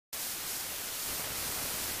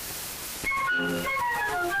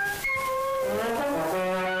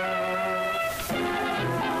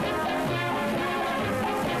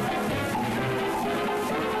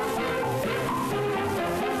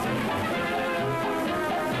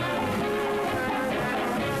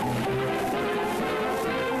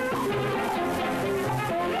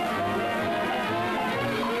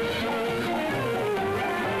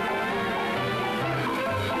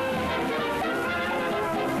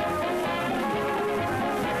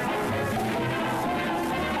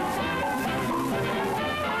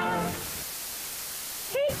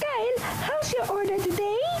What's your order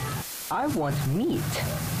today? I want meat.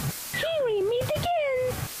 Hungry meat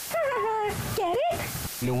again. Get it?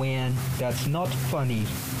 Luan, that's not funny.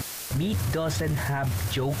 Meat doesn't have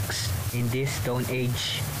jokes in this stone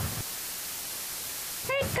age.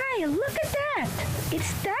 Hey Kyle, look at that.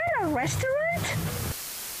 Is that a restaurant?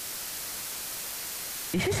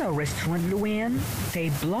 This is a restaurant, Luan. They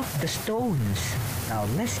blocked the stones. Now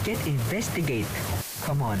let's get investigate.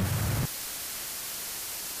 Come on.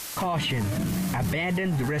 Caution.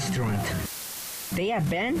 Abandoned restaurant. They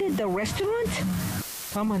abandoned the restaurant?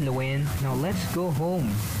 Come on, Luan. Now let's go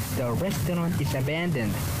home. The restaurant is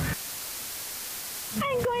abandoned.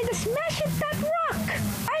 I'm going to smash at that rock.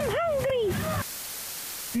 I'm hungry.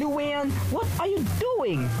 Luan, what are you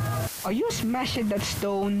doing? Are you smashing that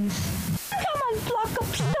stones? Come on, block of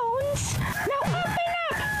stones. Now open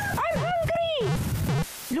up. I'm hungry.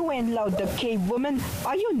 Luan, loud the cave woman.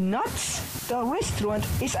 Are you nuts? The restaurant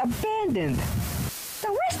is abandoned.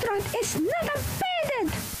 The restaurant is not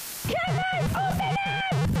abandoned. Come on, open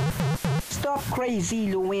up. Stop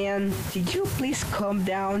crazy, Luan. Did you please calm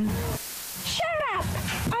down? Shut up.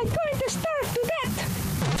 I'm going to starve to death.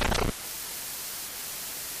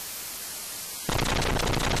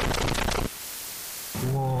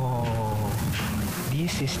 Whoa.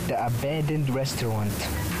 This is the abandoned restaurant.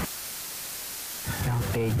 Now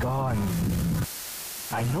they gone.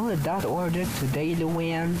 I know that order today,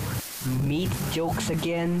 Luan. Meat jokes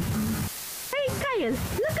again. Hey Kyle,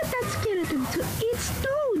 look at that skeleton to eat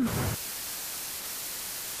stone.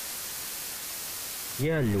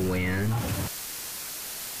 Yeah, Luan.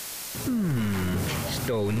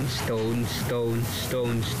 Stone, stone, stone,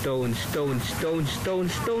 stone, stone, stone, stone, stone,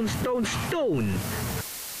 stone, stone, stone.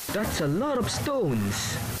 That's a lot of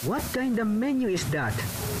stones. What kind of menu is that?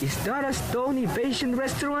 Is that a stone evasion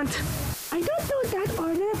restaurant? I don't know that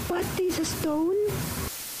order, but this is stone.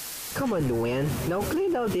 Come on, Luan. Now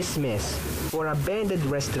clean out this mess for abandoned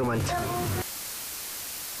restaurant.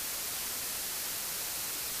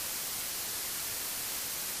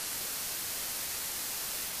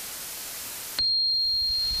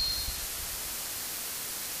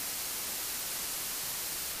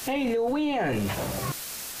 Hey, Luan.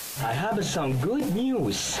 I have some good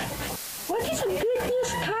news. What is the good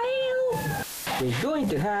news, Kyle? We're going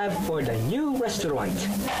to have for the new restaurant.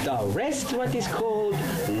 The restaurant is called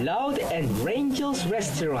Loud and Rangel's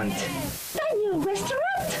Restaurant. The new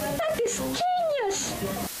restaurant? That is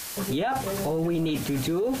genius! Yep, all we need to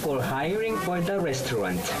do for hiring for the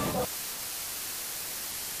restaurant.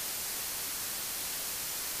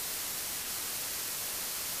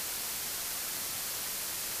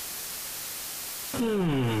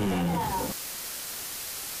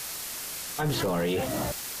 I'm sorry.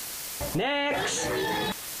 Next!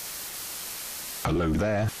 Hello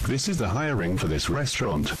there, this is the hiring for this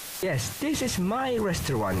restaurant. Yes, this is my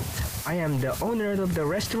restaurant. I am the owner of the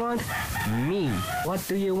restaurant. Me. What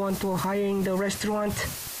do you want to hire in the restaurant?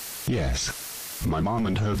 Yes. My mom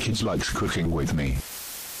and her kids likes cooking with me.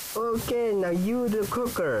 Okay, now you the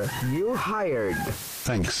cooker. You hired.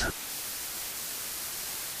 Thanks.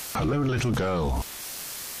 Hello, little girl.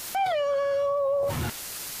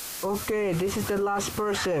 Okay, this is the last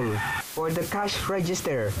person for the cash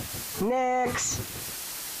register. Next!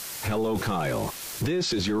 Hello, Kyle.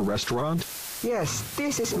 This is your restaurant? Yes,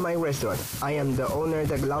 this is my restaurant. I am the owner of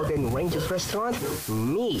the Loud and Rangers restaurant.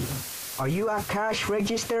 Me. Are you a cash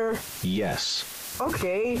register? Yes.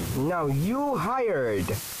 Okay, now you hired.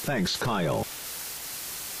 Thanks, Kyle.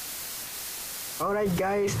 Alright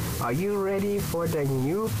guys, are you ready for the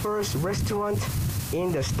new first restaurant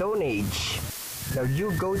in the Stone Age? Now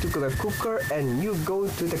you go to the cooker and you go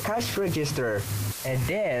to the cash register. And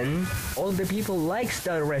then, all the people likes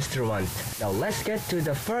the restaurant. Now let's get to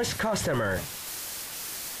the first customer.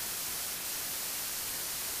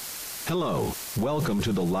 Hello. Welcome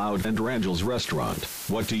to the Loud and Rangel's restaurant.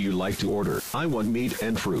 What do you like to order? I want meat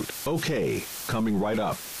and fruit. Okay, coming right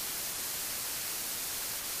up.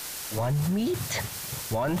 One meat?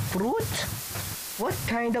 One fruit? What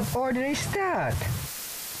kind of order is that?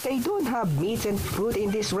 They don't have meat and fruit in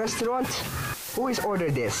this restaurant. Who is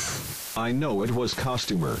ordered this? I know it was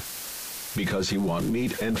customer. Because he want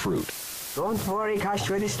meat and fruit. Don't worry, cash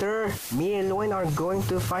register. Me and Luan are going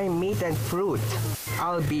to find meat and fruit.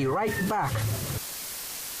 I'll be right back.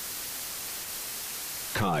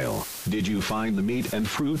 Kyle, did you find the meat and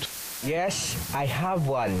fruit? Yes, I have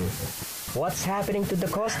one. What's happening to the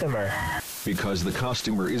customer? Because the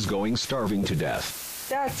customer is going starving to death.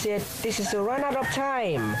 That's it. This is a run out of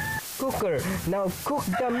time. Cooker, now cook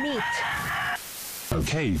the meat.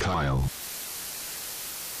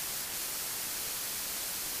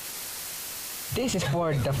 This is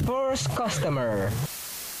for the first customer.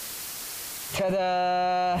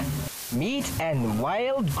 Ta-da! Meat and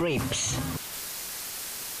wild grapes.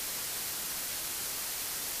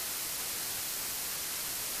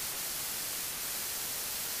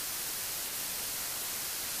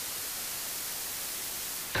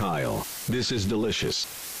 Kyle, this is delicious.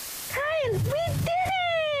 Kyle, we did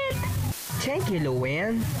it! Thank you,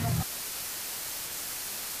 Luan.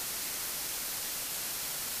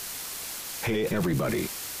 Hey everybody.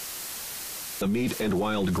 The meat and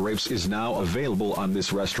wild grapes is now available on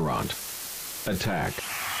this restaurant. Attack.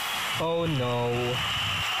 Oh no.